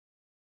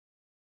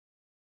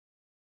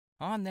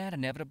On that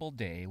inevitable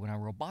day when our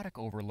robotic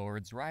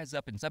overlords rise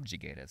up and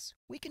subjugate us,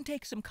 we can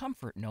take some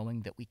comfort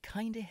knowing that we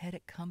kinda had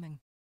it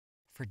coming.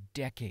 For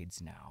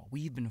decades now,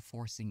 we've been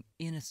forcing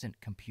innocent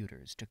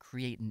computers to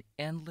create an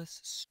endless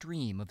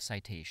stream of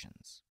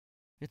citations.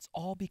 It's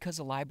all because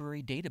of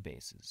library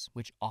databases,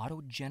 which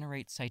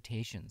auto-generate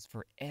citations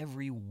for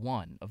every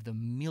one of the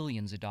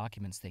millions of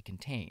documents they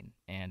contain,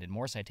 and in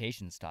more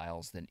citation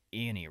styles than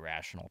any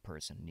rational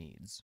person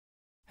needs.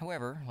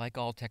 However, like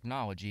all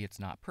technology, it's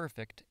not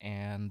perfect,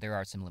 and there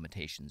are some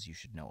limitations you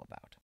should know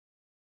about.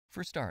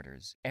 For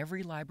starters,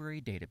 every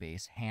library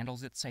database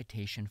handles its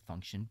citation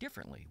function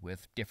differently,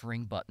 with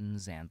differing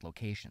buttons and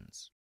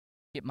locations.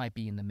 It might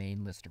be in the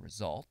main list of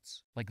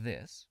results, like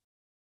this,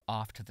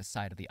 off to the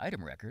side of the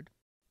item record,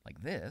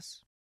 like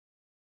this,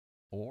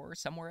 or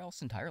somewhere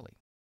else entirely.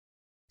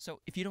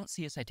 So if you don't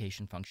see a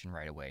citation function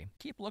right away,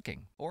 keep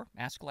looking, or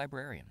ask a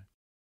librarian.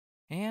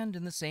 And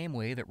in the same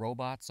way that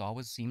robots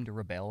always seem to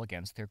rebel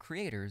against their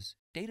creators,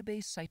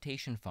 database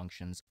citation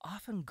functions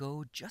often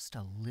go just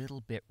a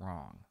little bit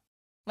wrong.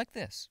 Like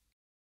this.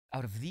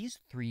 Out of these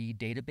 3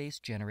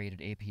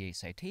 database-generated APA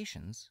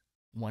citations,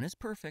 1 is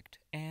perfect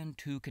and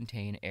 2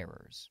 contain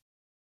errors.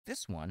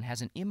 This one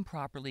has an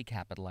improperly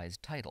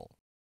capitalized title.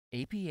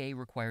 APA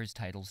requires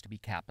titles to be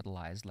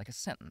capitalized like a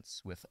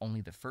sentence, with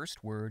only the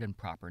first word and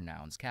proper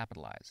nouns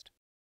capitalized.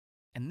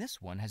 And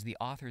this one has the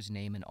author's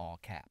name in all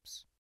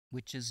caps,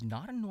 which is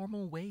not a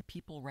normal way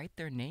people write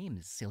their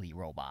names, silly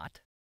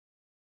robot.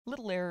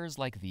 Little errors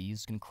like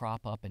these can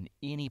crop up in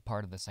any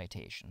part of the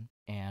citation,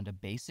 and a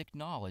basic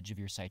knowledge of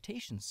your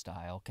citation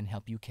style can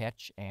help you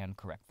catch and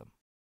correct them.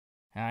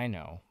 I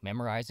know,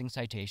 memorizing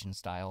citation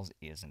styles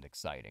isn't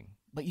exciting,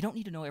 but you don't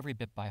need to know every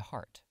bit by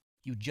heart.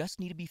 You just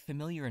need to be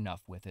familiar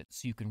enough with it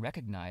so you can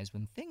recognize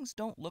when things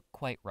don't look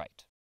quite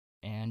right.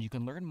 And you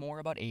can learn more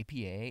about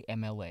APA,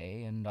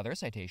 MLA, and other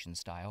citation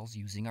styles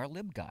using our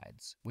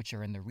libguides, which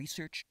are in the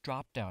Research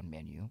drop-down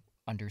menu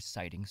under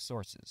Citing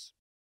Sources.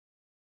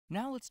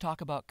 Now let's talk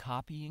about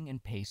copying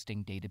and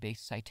pasting database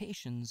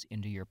citations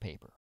into your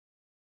paper.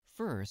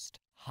 First,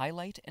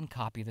 highlight and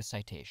copy the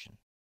citation.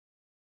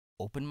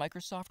 Open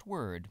Microsoft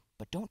Word,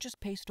 but don't just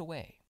paste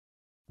away.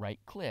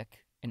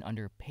 Right-click, and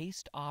under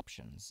Paste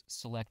Options,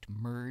 select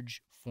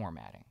Merge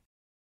Formatting.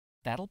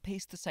 That'll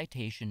paste the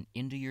citation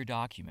into your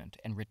document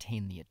and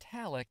retain the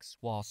italics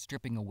while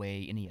stripping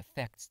away any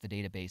effects the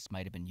database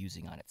might have been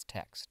using on its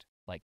text,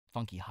 like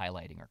funky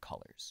highlighting or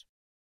colors.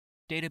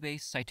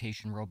 Database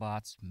citation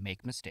robots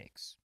make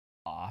mistakes,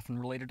 often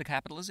related to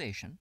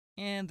capitalization,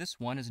 and this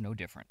one is no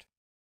different.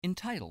 In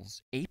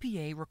titles,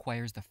 APA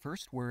requires the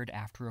first word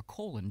after a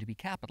colon to be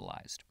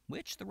capitalized,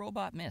 which the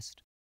robot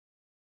missed.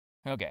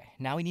 Okay,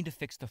 now we need to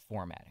fix the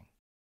formatting.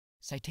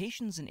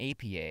 Citations in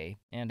APA,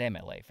 and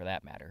MLA for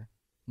that matter,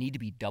 need to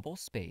be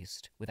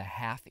double-spaced with a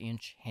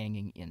 ½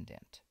 hanging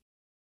indent.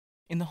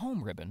 In the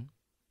Home ribbon,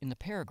 in the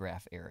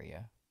paragraph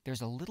area,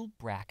 there's a little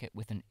bracket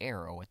with an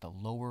arrow at the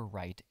lower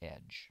right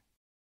edge.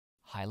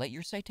 Highlight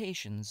your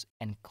citations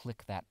and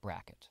click that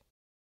bracket.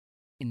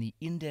 In the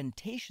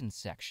Indentation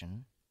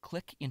section,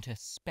 click into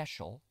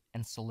Special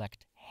and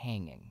select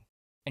Hanging,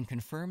 and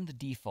confirm the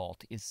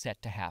default is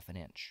set to ½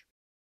 inch.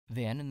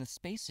 Then in the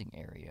spacing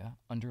area,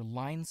 under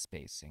Line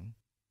Spacing,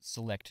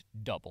 select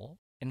Double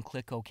and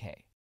click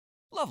OK.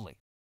 Lovely!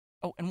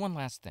 Oh, and one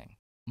last thing.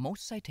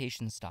 Most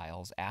citation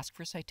styles ask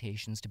for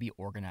citations to be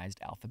organized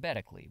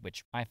alphabetically,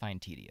 which I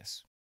find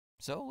tedious.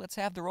 So let's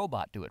have the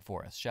robot do it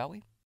for us, shall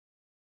we?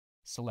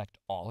 Select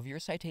all of your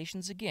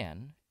citations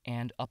again,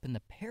 and up in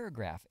the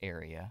paragraph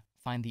area,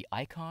 find the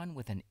icon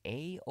with an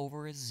A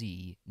over a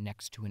Z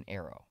next to an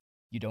arrow.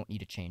 You don't need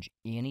to change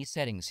any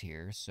settings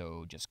here,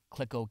 so just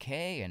click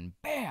OK and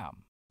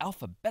bam!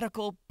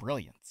 Alphabetical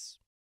brilliance!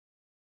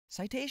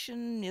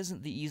 Citation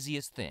isn't the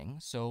easiest thing,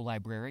 so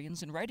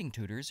librarians and writing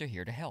tutors are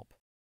here to help.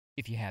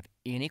 If you have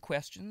any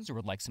questions or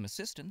would like some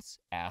assistance,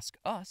 ask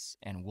us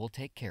and we'll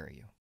take care of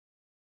you.